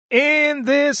In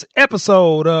this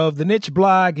episode of the Niche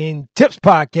Blogging Tips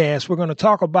Podcast, we're going to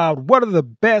talk about what are the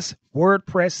best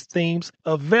WordPress themes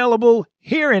available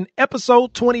here in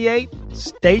episode 28.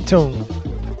 Stay tuned.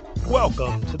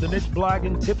 Welcome to the Niche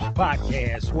Blogging Tips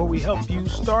Podcast, where we help you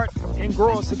start and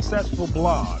grow a successful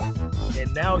blog.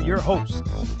 And now your host,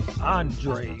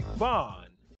 Andre Vaughn.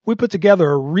 We put together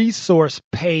a resource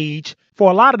page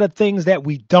for a lot of the things that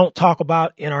we don't talk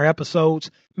about in our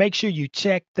episodes. Make sure you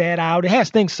check that out. It has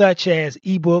things such as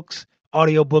ebooks,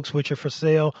 audiobooks, which are for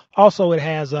sale. Also, it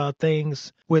has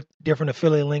things with different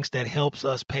affiliate links that helps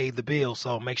us pay the bill.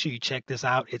 So make sure you check this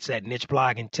out. It's at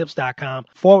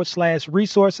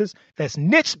nichebloggingtips.com/resources. That's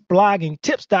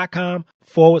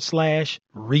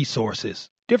nichebloggingtips.com/resources.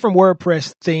 Different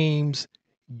WordPress themes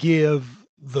give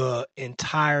the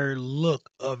entire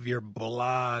look of your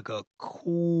blog a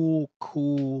cool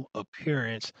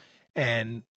appearance.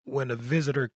 And when a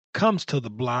visitor comes to the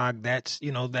blog, that's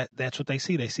what they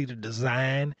see. They see the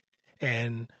design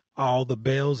and all the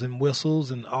bells and whistles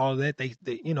and all that. They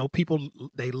people,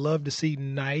 they love to see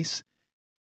nice,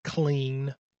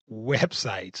 clean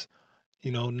websites.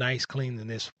 Nice, clean, and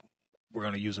this, we're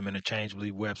going to use them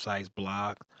interchangeably, websites,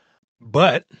 blogs.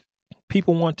 But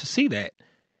people want to see that.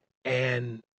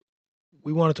 And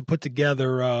we wanted to put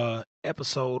together an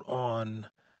episode on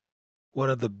what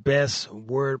are the best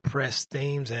WordPress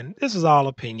themes. And this is all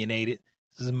opinionated.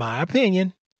 This is my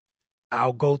opinion.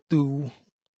 I'll go through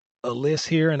a list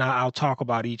here and I'll talk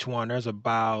about each one. There's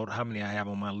about, how many I have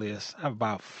on my list? I have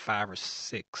about 5 or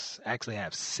 6. Actually, I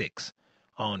have 6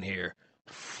 on here.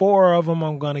 4 of them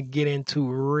I'm going to get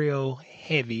into real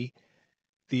heavy.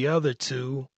 The other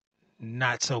 2,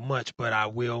 not so much, but I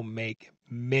will make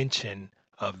mention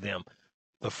of them.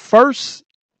 The first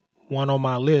one on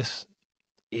my list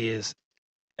is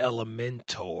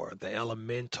Elementor, the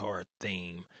Elementor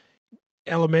theme.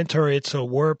 Elementor, it's a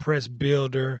WordPress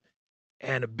builder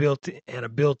and a built-in.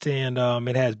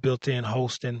 It has built-in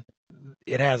hosting.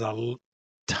 It has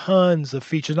tons of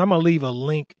features. I'm gonna leave a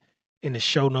link in the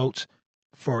show notes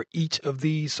for each of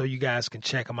these so you guys can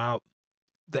check them out.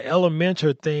 The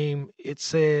Elementor theme, it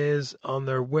says on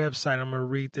their website, I'm going to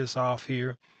read this off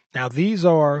here. Now, these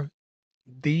are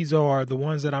the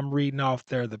ones that I'm reading off.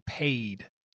 They're the paid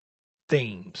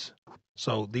themes.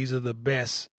 So these are the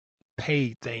best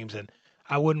paid themes. And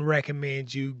I would not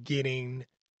recommend you getting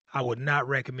a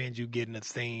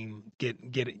theme,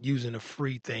 using a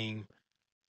free theme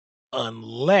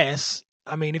unless,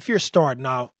 if you're starting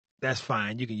out, that's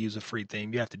fine. You can use a free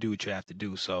theme. You have to do what you have to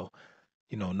do. So,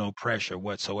 no pressure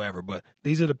whatsoever. But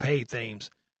these are the paid themes.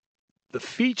 The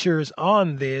features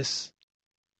on this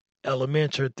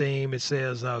Elementor theme, it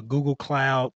says Google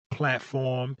Cloud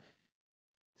Platform,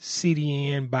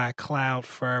 CDN by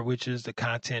Cloudflare, which is the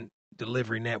content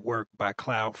delivery network by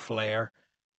Cloudflare,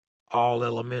 all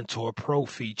Elementor Pro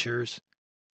features,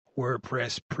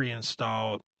 WordPress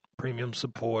pre-installed, premium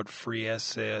support, free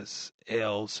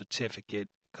SSL certificate,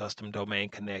 custom domain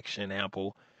connection,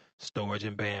 ample storage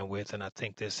and bandwidth, and I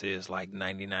think this is like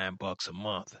 $99 a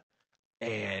month.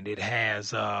 And it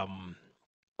has a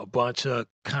bunch of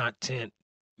content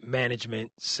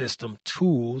management system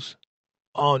tools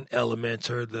on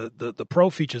Elementor. The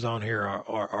pro features on here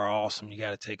are awesome. You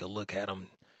got to take a look at them,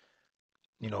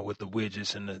 with the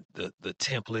widgets and the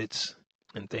templates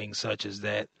and things such as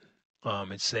that.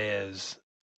 It says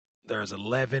there's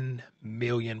 11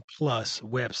 million plus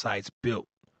websites built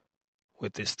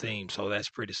with this theme, so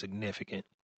that's pretty significant.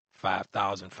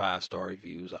 5,000 5-star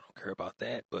reviews. I don't care about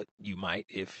that, but you might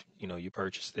if you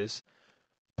purchase this.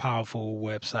 Powerful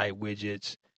website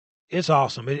widgets. It's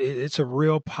awesome. It's a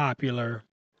real popular,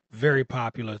 very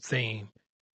popular theme.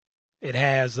 It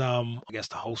has I guess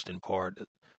the hosting part,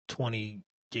 20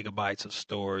 gigabytes of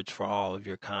storage for all of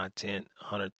your content,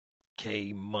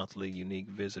 100K monthly unique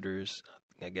visitors.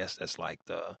 I guess that's like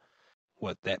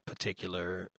what that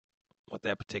particular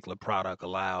product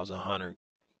allows, 100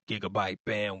 gigabyte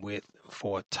bandwidth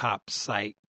for a top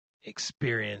site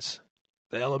experience.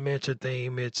 The Elementor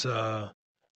theme, it's the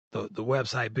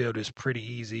website builder is pretty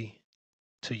easy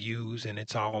to use, and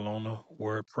it's all on the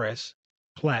WordPress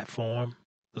platform.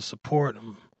 The support,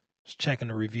 I'm just checking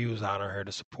the reviews out on her.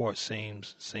 The support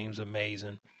seems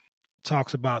amazing.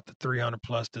 Talks about the 300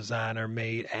 plus designer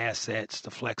made assets,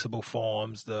 the flexible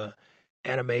forms, the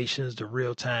animations, the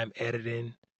real-time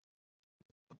editing,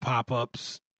 the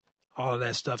pop-ups, all of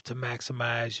that stuff to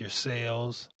maximize your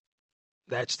sales.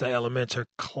 That's the Elementor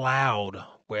Cloud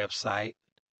website.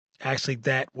 Actually,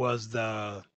 that was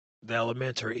the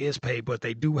Elementor is paid, but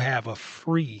they do have a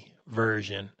free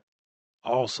version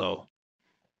also.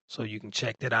 So you can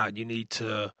check that out. You need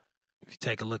to, if you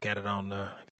take a look at it on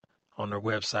on their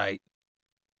website.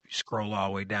 You scroll all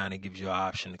the way down, it gives you an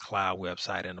option, the cloud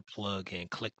website and the plugin.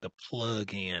 Click the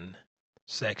plugin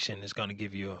section. It's going to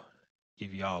give you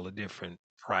all the different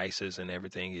prices and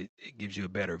everything. It gives you a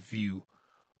better view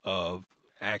of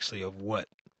what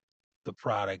the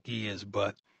product is.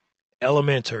 But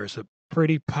Elementor is a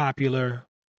pretty popular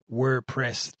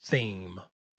WordPress theme.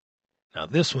 Now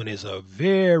this one is a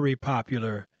very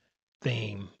popular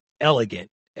theme. Elegant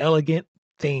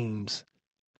themes,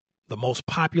 the most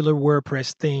popular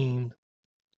WordPress theme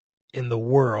in the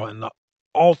world and the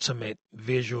ultimate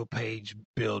visual page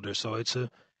builder. So it's a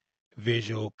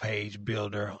visual page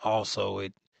builder. Also,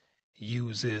 it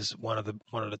uses one of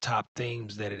the top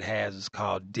themes that it has is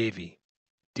called Divi.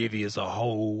 Divi is a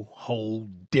whole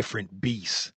different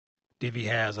beast. Divi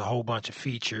has a whole bunch of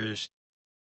features,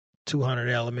 200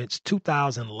 elements,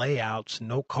 2,000 layouts,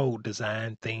 no code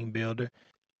design, theme builder.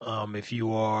 If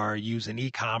you are using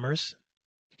e-commerce,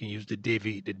 you can use the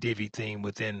Divi theme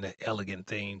within the elegant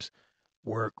themes.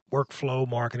 Workflow,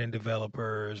 marketing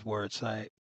developers, website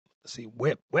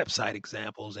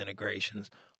examples, integrations,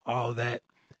 all that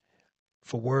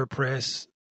for WordPress,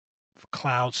 for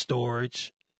cloud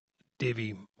storage.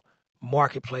 Divi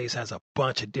Marketplace has a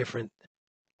bunch of different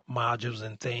modules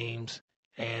and themes,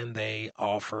 and they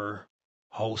offer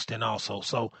hosting also.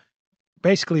 So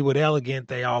basically with Elegant,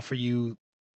 they offer you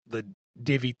the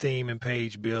Divi theme and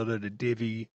page builder, the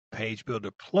Divi page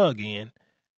builder plugin,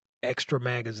 extra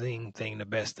magazine thing, the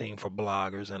best thing for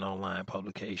bloggers and online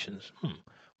publications.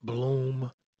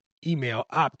 Bloom email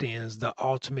opt-ins, the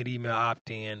ultimate email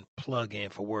opt-in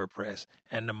plugin for WordPress,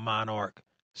 and the Monarch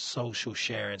social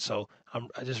sharing. So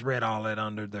I just read all that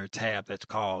under their tab that's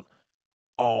called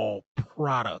all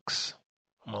products.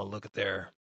 I'm going to look at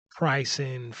their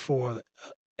pricing for the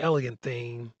elegant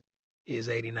theme is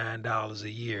 $89 a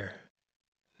year.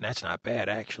 And that's not bad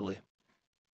actually.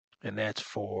 And that's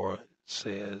for,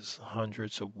 says,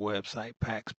 hundreds of website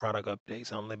packs, product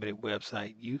updates, unlimited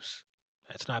website use.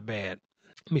 That's not bad.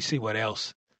 Let me see what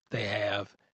else they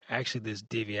have. Actually, this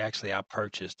Divi, I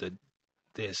purchased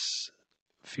this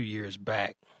a few years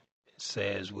back. It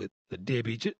says with the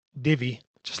Divi,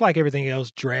 just like everything else,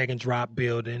 drag and drop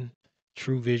building,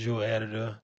 true visual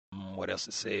editor. What else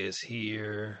it says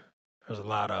here? There's a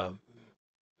lot of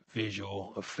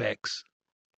visual effects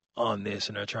on this,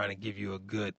 and they're trying to give you a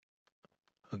good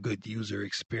user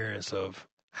experience of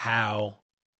how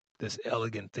this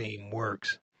elegant theme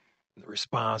works.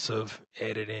 Responsive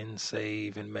editing,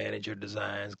 save and manage your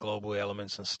designs, global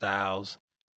elements and styles,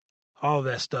 all of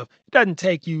that stuff. It doesn't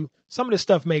take you, some of this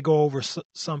stuff may go over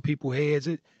some people's heads.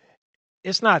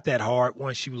 It's not that hard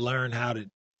once you learn how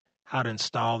to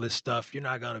install this stuff. You're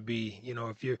not going to be,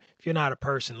 if you're not a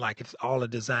person, like if all the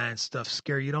design stuff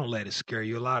scare you, don't let it scare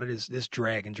you. A lot of this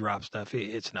drag and drop stuff,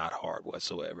 it's not hard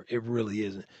whatsoever. It really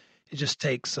isn't. It just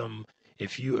takes some,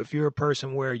 if you're a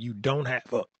person where you don't have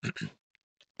a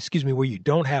where you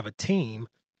don't have a team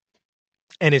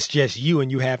and it's just you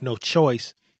and you have no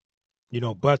choice,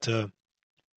 but to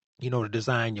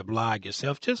design your blog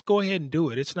yourself, just go ahead and do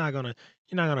it. You're not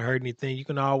gonna hurt anything.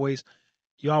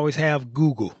 You always have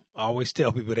Google. I always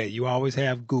tell people that you always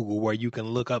have Google where you can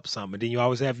look up something. Then you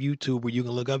always have YouTube where you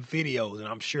can look up videos. And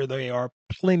I'm sure there are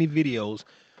plenty of videos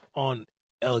on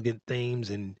elegant themes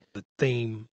and the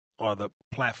theme or the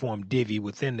platform Divi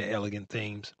within the elegant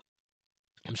themes.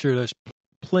 I'm sure there's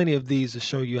plenty of these to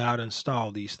show you how to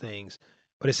install these things.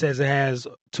 But it says it has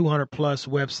 200 plus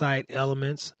website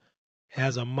elements,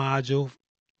 has a module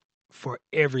for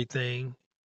everything,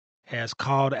 has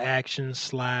call to action,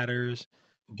 sliders,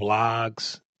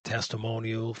 blogs,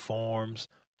 testimonial, forms,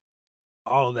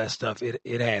 all of that stuff.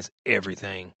 It has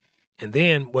everything. And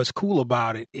then what's cool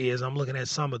about it is I'm looking at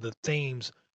some of the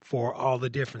themes for all the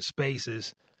different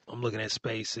spaces. I'm looking at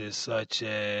spaces such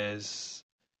as,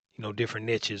 different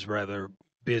niches, rather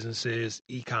businesses,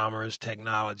 e-commerce,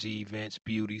 technology, events,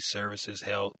 beauty, services,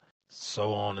 health,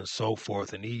 so on and so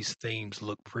forth. And these themes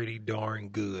look pretty darn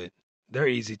good. They're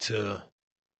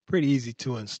pretty easy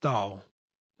to install.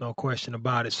 No question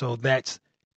about it. So that's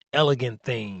elegant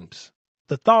themes.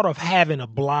 The thought of having a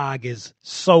blog is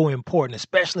so important,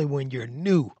 especially when you're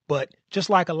new. But just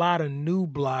like a lot of new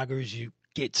bloggers, you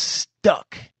get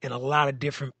stuck in a lot of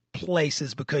different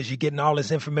places because you're getting all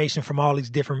this information from all these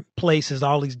different places,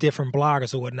 all these different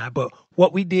bloggers or whatnot. But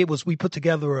what we did was we put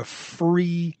together a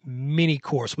free mini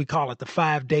course. We call it the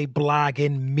 5-day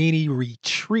blogging mini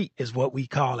retreat is what we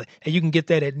call it. And you can get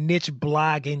that at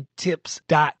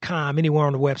nichebloggingtips.com, anywhere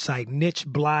on the website,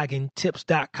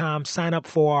 nichebloggingtips.com. Sign up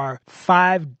for our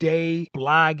 5-day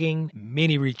blogging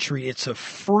mini retreat. It's a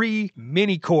free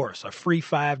mini course, a free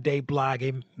 5-day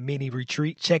blogging mini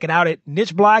retreat. Check it out at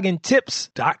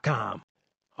nichebloggingtips.com.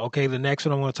 Okay, the next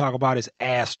one I want to talk about is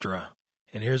Astra.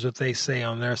 And here's what they say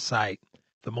on their site.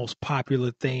 The most popular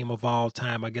theme of all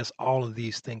time. I guess all of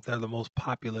these think they're the most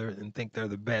popular and think they're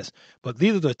the best. But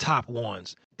these are the top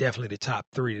ones. Definitely the top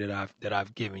three that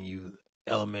I've given you.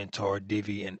 Elementor,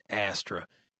 Divi, and Astra.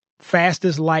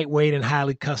 Fastest, lightweight, and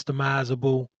highly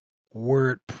customizable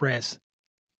WordPress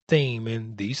theme.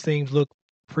 And these themes look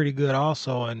pretty good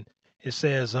also. And it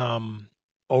says over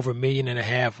 1.5 million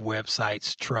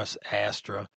websites trust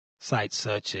Astra. Sites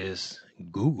such as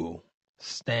Google,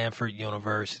 Stanford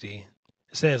University.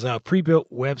 It says pre-built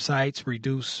websites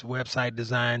reduce website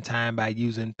design time by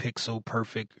using pixel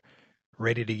perfect,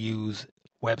 ready-to-use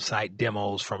website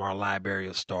demos from our library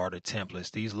of starter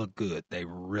templates. These look good. They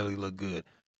really look good.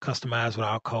 Customized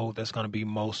without code. That's going to be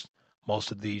most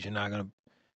of these. You're not going to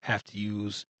have to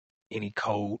use any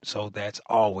code, so that's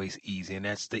always easy, and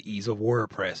that's the ease of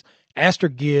WordPress. Astra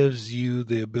gives you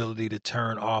the ability to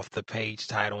turn off the page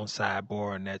title and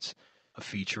sidebar, and that's a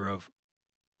feature of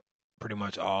pretty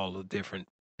much all the different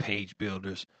page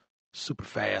builders. Super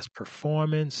fast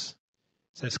performance.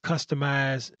 Says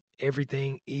customize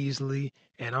everything easily,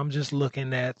 and I'm just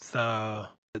looking at the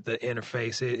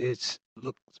interface. It's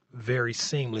looks very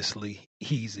seamlessly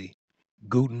easy.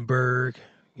 Gutenberg.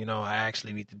 I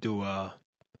actually need to do a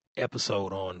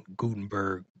episode on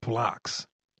Gutenberg blocks.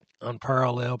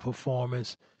 Unparalleled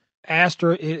performance.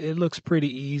 Astra, it looks pretty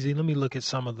easy. Let me look at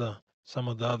some of the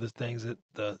other things that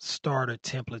the starter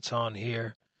templates on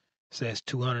here. It says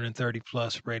 230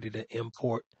 plus ready to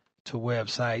import to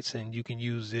websites, and you can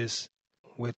use this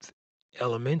with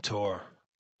Elementor.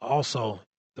 Also,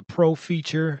 the pro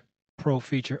feature,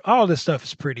 all this stuff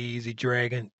is pretty easy.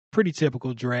 Pretty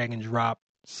typical drag and drop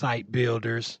site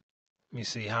builders. Let me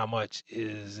see, how much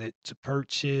is it to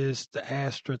purchase the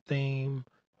Astra theme?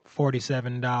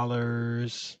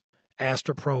 $47.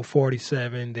 Astra Pro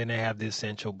 47. Then they have the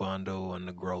Essential Bundle and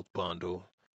the Growth Bundle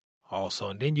also.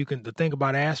 And then the thing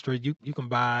about Astra, you can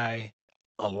buy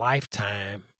a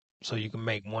lifetime, so you can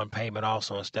make one payment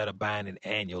also instead of buying it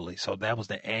annually. So that was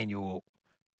the annual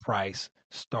price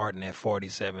starting at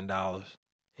 $47,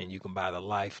 and you can buy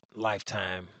the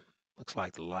lifetime. Looks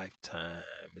like the lifetime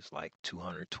is like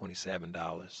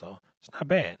 $227. So it's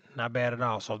not bad at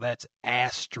all. So that's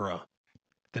Astra.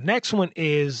 The next one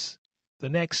is the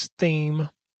next theme,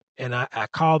 and I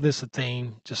call this a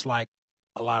theme just like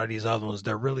a lot of these other ones.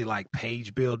 They're really like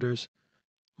page builders,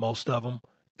 most of them.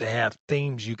 They have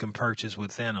themes you can purchase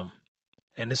within them.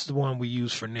 And this is the one we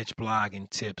use for niche blogging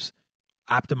tips.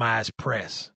 Optimize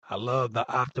Press. I love the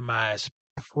Optimize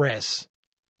Press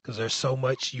because there's so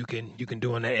much you can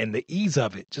do in that, and the ease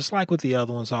of it, just like with the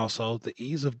other ones also, the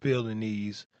ease of building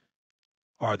these,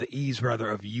 or the ease rather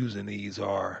of using these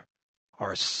are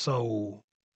so,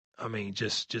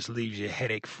 just leaves you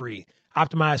headache free.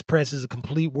 Optimize Press is a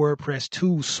complete WordPress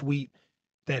tool suite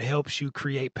that helps you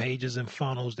create pages and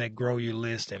funnels that grow your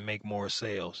list and make more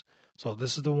sales. So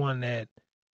this is the one that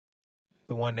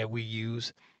we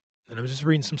use. And I'm just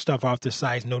reading some stuff off the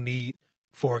site. No need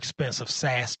for expensive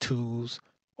SaaS tools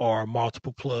or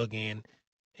multiple plugin.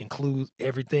 Include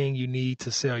everything you need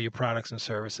to sell your products and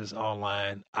services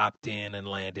online, opt-in and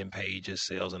landing pages,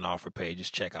 sales and offer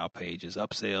pages, checkout pages,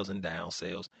 upsells and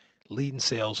downsells, lead and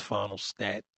sales funnels,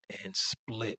 stat and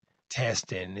split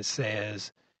testing. It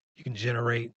says you can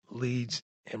generate leads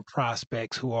and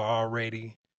prospects who are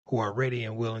ready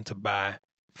and willing to buy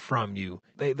from you.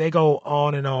 They go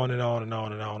on and on and on and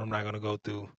on and on. I'm not going to go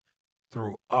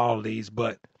through all these,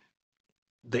 but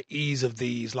the ease of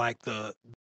these, like the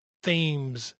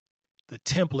themes, the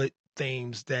template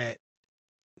themes that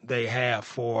they have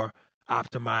for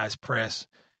Optimized Press,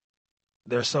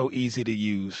 they're so easy to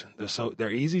use.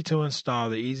 They're easy to install.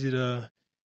 They're easy to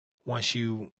once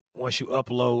you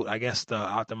upload, I guess, the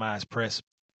Optimized Press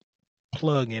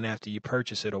plugin after you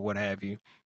purchase it or what have you.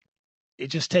 It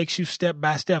just takes you step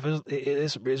by step.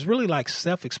 It's really like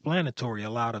self-explanatory.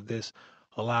 A lot of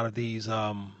these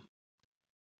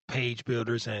page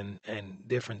builders and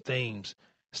different themes.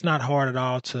 It's not hard at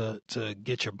all to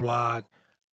get your blog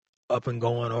up and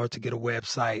going, or to get a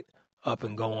website up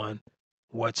and going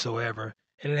whatsoever.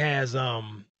 And it has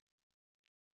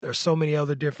there's so many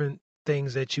other different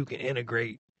things that you can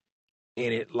integrate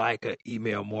in it, like an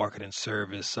email marketing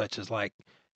service such as like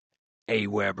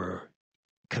Aweber,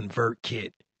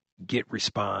 ConvertKit, Get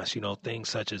Response, things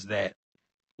such as that,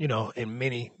 and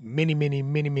many, many, many,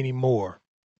 many, many more.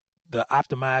 The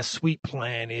optimized suite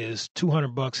plan is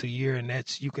 $200 a year, and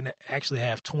you can actually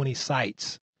have 20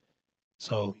 sites.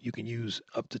 So you can use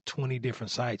up to 20 different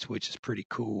sites, which is pretty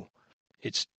cool.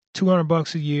 It's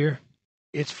 $200 a year.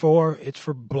 It's for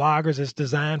bloggers. It's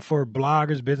designed for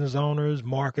bloggers, business owners,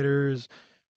 marketers,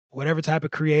 whatever type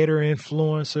of creator,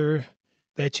 influencer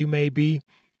that you may be.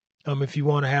 If you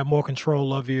want to have more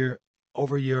control of your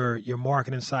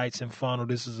marketing sites and funnel,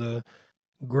 this is a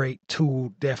great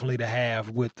tool definitely to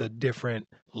have with the different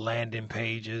landing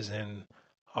pages and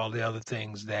all the other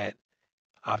things that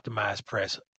Optimized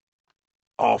Press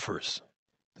offers.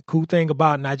 The cool thing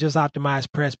about not just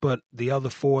Optimized Press, but the other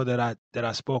four that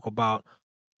I spoke about,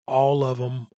 all of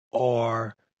them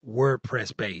are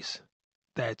WordPress based.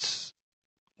 That's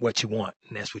what you want,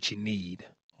 and that's what you need.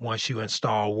 Once you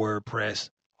install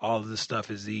WordPress, all of the stuff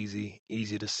is easy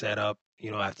to set up,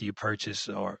 after you purchase,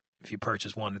 or if you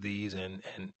purchase one of these and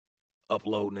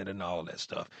uploading it and all of that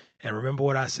stuff. And remember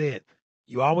what I said,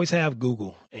 you always have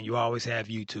Google and you always have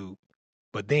YouTube.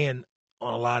 But then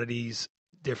on a lot of these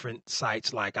different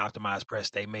sites like Optimized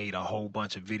Press, they made a whole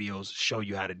bunch of videos to show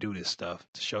you how to do this stuff,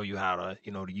 to show you how to,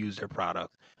 to use their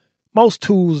product. Most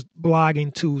tools,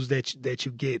 blogging tools that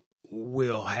you get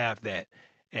will have that.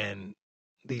 And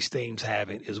these themes have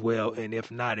it as well. And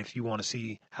if not, if you want to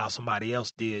see how somebody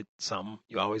else did something,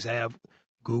 you always have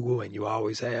Google and you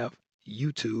always have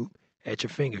YouTube at your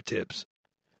fingertips.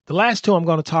 The last two I'm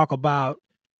going to talk about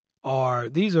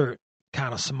these are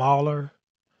kind of smaller,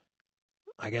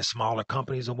 I guess smaller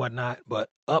companies and whatnot,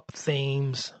 but Up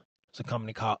Themes, it's a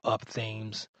company called Up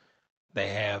Themes. They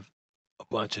have a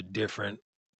bunch of different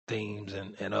themes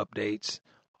and updates.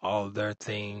 All of their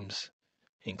themes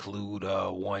include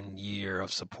 1 year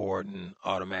of support and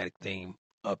automatic theme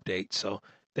updates. So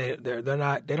they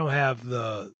don't have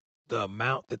the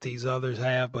amount that these others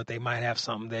have, but they might have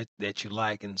something that you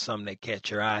like and something that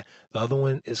catch your eye. The other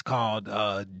one is called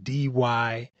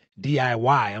DIY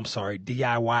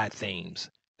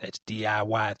themes. That's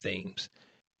DIY themes.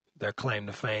 Their claim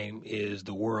to fame is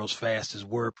the world's fastest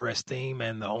WordPress theme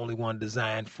and the only one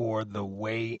designed for the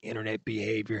way internet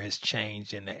behavior has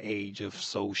changed in the age of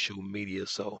social media.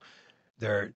 So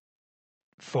they're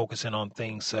focusing on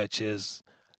things such as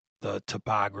the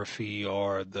typography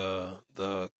or the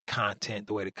content,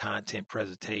 the way the content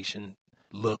presentation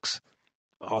looks.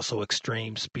 Also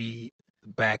extreme speed,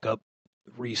 backup,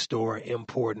 restore,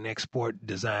 import, and export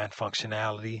design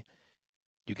functionality.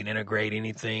 You can integrate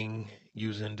anything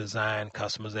using design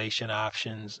customization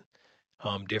options,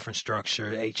 different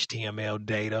structure, HTML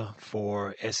data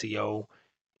for SEO.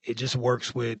 It just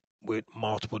works with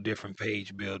multiple different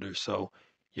page builders. So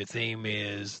your theme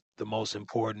is the most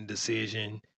important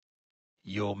decision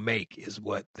you'll make, is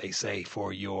what they say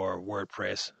for your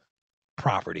WordPress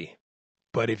property.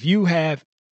 But if you have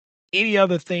any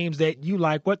other themes that you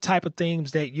like, what type of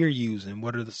themes that you're using,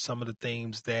 what are some of the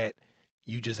themes that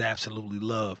you just absolutely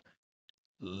love,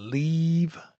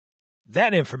 leave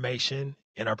that information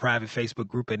in our private Facebook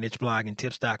group at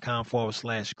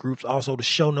nichebloggingtips.com/groups. Also, the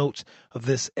show notes of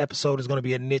this episode is going to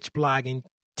be at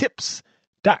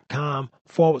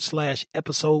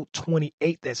nichebloggingtips.com/episode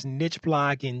 28. That's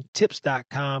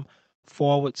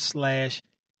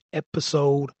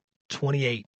nichebloggingtips.com/episode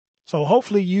 28. So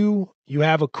hopefully you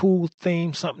have a cool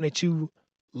theme, something that you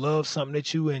love, something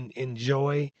that you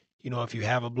enjoy. If you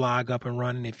have a blog up and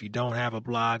running, if you don't have a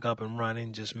blog up and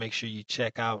running, just make sure you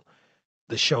check out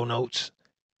the show notes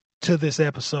to this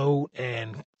episode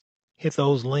and hit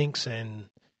those links and,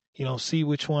 see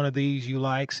which one of these you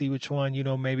like, see which one,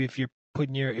 maybe if you're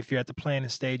at the planning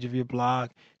stage of your blog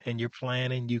and you're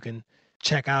planning, you can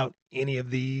check out any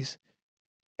of these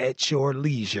at your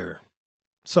leisure.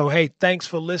 So, hey, thanks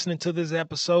for listening to this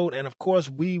episode. And of course,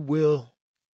 we will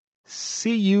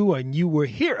see you, and you will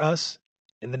hear us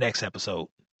in the next episode.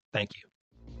 Thank you.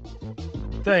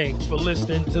 Thanks for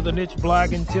listening to the Niche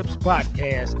Blogging Tips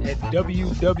podcast at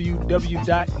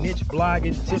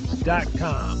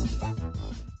www.nichebloggingtips.com.